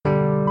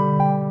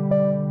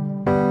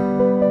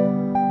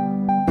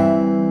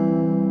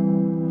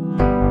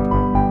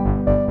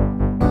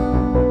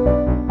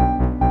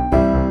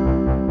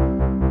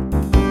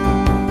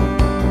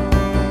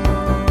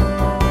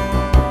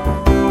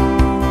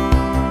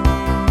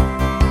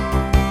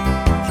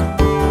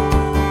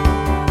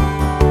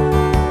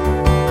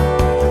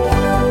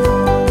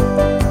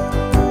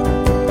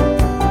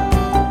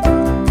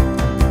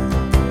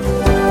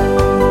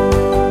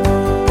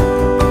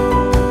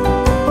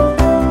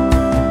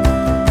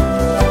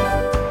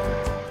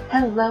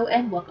Hello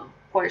and welcome.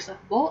 Pour yourself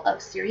a bowl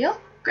of cereal,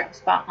 grab a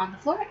spot on the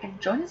floor, and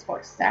join us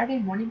for Saturday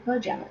morning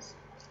pajamas.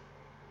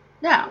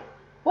 Now,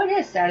 what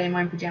is Saturday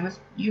morning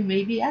pajamas? You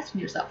may be asking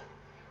yourself.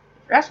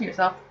 If you're asking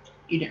yourself,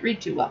 you didn't read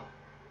too well.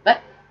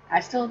 But I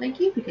still thank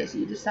you because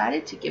you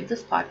decided to give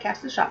this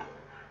podcast a shot.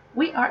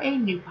 We are a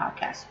new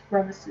podcast,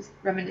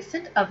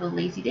 reminiscent of the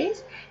lazy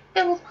days,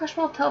 filled with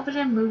questionable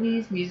television,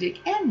 movies, music,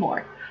 and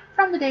more,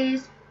 from the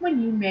days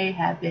when you may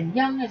have been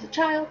young as a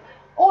child,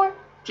 or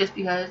just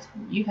because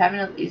you're having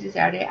a lazy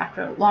Saturday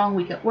after a long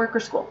week at work or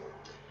school.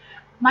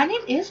 My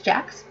name is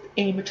Jax,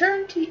 a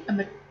person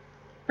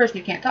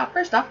who can't talk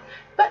first off,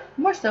 but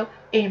more so,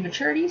 a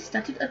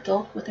maturity-stunted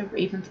adult with a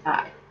raven's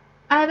eye.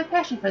 I have a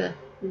passion for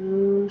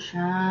the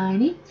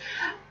shiny.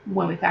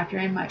 When we factor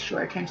in my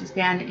short attention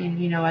span,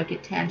 and I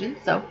get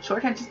tangents, so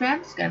short attention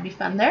span is going to be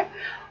fun there.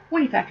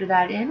 When you factor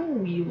that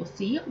in, you will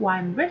see why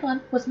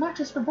Ritalin was not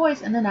just for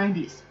boys in the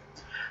 90s.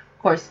 Of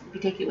course, if you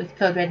take it with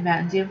Code Red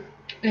Mountain Dew,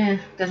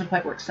 doesn't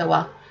quite work so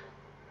well.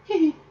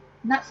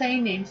 Not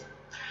saying names.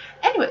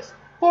 Anyways,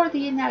 for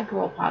the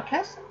inaugural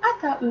podcast, I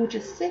thought we would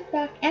just sit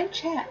back and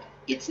chat,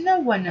 get to know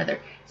one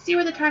another, see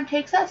where the time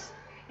takes us,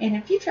 and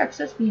in future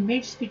episodes we may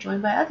just be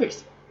joined by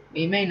others.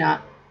 We may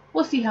not.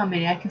 We'll see how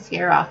many I can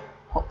scare off.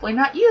 Hopefully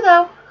not you,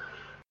 though.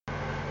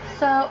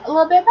 So, a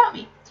little bit about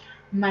me.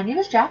 My name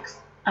is Jax.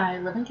 I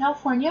live in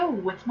California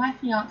with my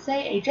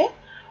fiance, AJ.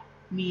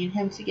 Me and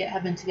him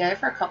have been together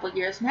for a couple of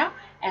years now,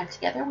 and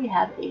together we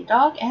have a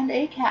dog and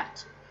a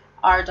cat.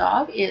 Our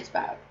dog is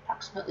about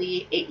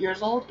approximately 8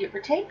 years old, give or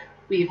take.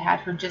 We've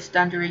had her just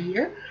under a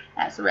year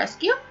as a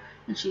rescue,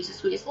 and she's the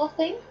sweetest little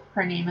thing.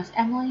 Her name is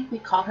Emily. We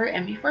call her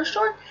Emmy for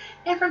short,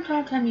 and from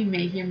time to time you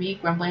may hear me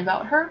grumbling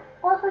about her,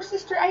 or her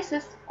sister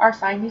Isis, our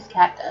Siamese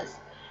cat, does.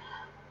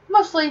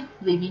 Mostly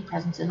leaving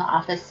presents in the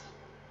office.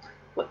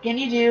 What can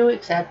you do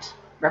except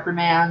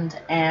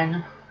reprimand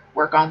and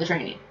work on the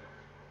training?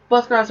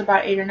 Both girls are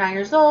about 8 or 9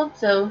 years old,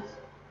 so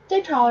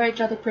they tolerate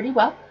each other pretty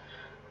well.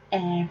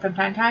 And from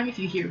time to time, if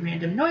you hear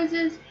random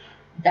noises,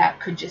 that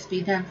could just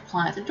be them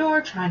clawing at the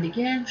door, trying to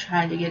get in,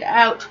 trying to get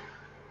out,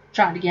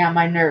 trying to get on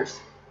my nerves.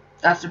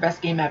 That's their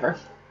best game ever.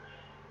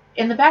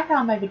 In the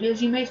background of my videos,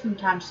 you may from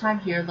time to time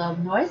hear a little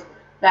noise.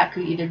 That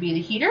could either be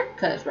the heater,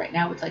 because right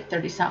now it's like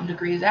 30-something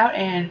degrees out,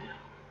 and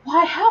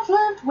I have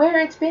learned where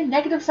it's been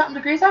negative-something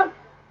degrees out,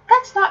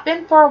 that's not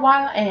been for a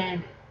while,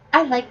 and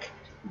I like,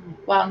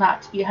 while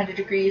not to be 100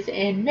 degrees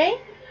in May,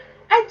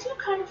 I do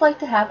kind of like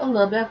to have a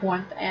little bit of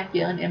warmth and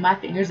feeling in my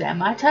fingers and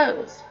my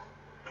toes.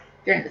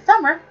 During the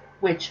summer,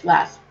 which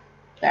lasts,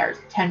 there's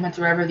 10 months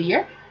or whatever of the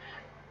year,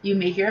 you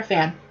may hear a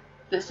fan.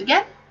 This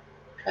again,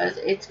 because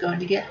it's going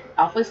to get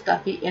awfully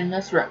stuffy in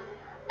this room.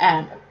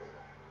 And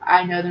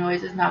I know the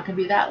noise is not going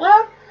to be that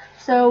loud,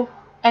 so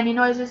any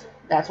noises,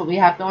 that's what we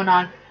have going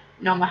on.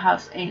 No, my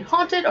house ain't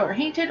haunted or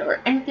haunted or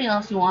anything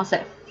else you want to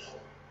say.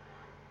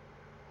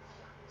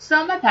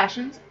 Some of my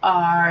passions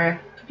are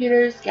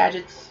computers,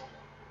 gadgets.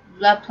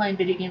 Love playing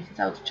video games since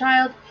I was a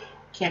child.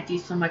 Can't do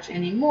so much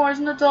anymore as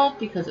an adult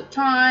because of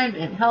time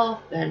and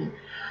health and a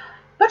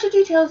bunch of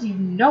details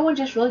no one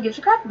just really gives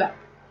a crap about.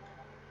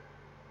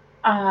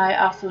 I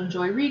also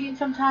enjoy reading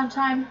from time to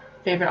time.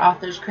 Favorite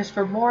author is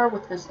Christopher Moore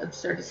with his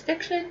absurdist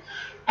fiction,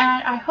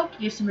 and I hope to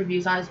do some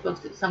reviews on his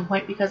books at some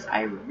point because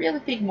I really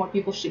think more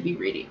people should be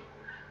reading.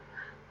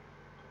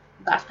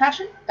 Last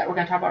passion that we're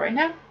going to talk about right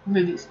now,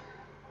 movies.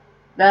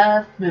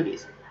 Love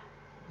movies.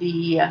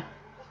 The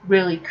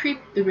really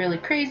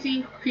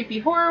crazy, creepy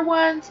horror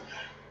ones,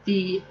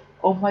 the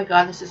oh my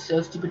god, this is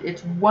so stupid,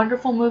 it's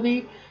wonderful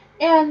movie,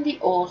 and the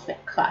old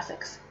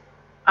classics.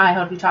 I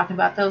hope to be talking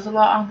about those a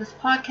lot on this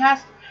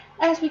podcast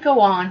as we go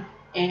on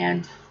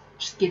and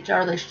just get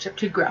our relationship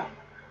to grow.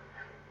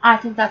 I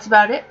think that's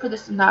about it for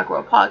this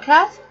inaugural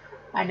podcast.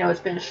 I know it's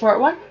been a short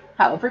one,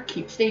 however,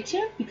 stay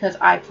tuned because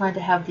I plan to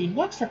have the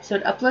next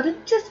episode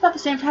uploaded just about the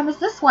same time as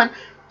this one,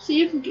 so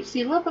you can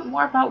see a little bit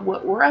more about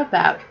what we're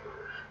about.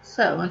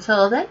 So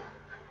until then,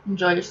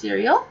 enjoy your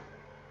cereal,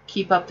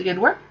 keep up the good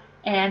work,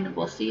 and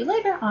we'll see you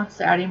later on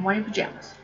Saturday Morning Pajamas.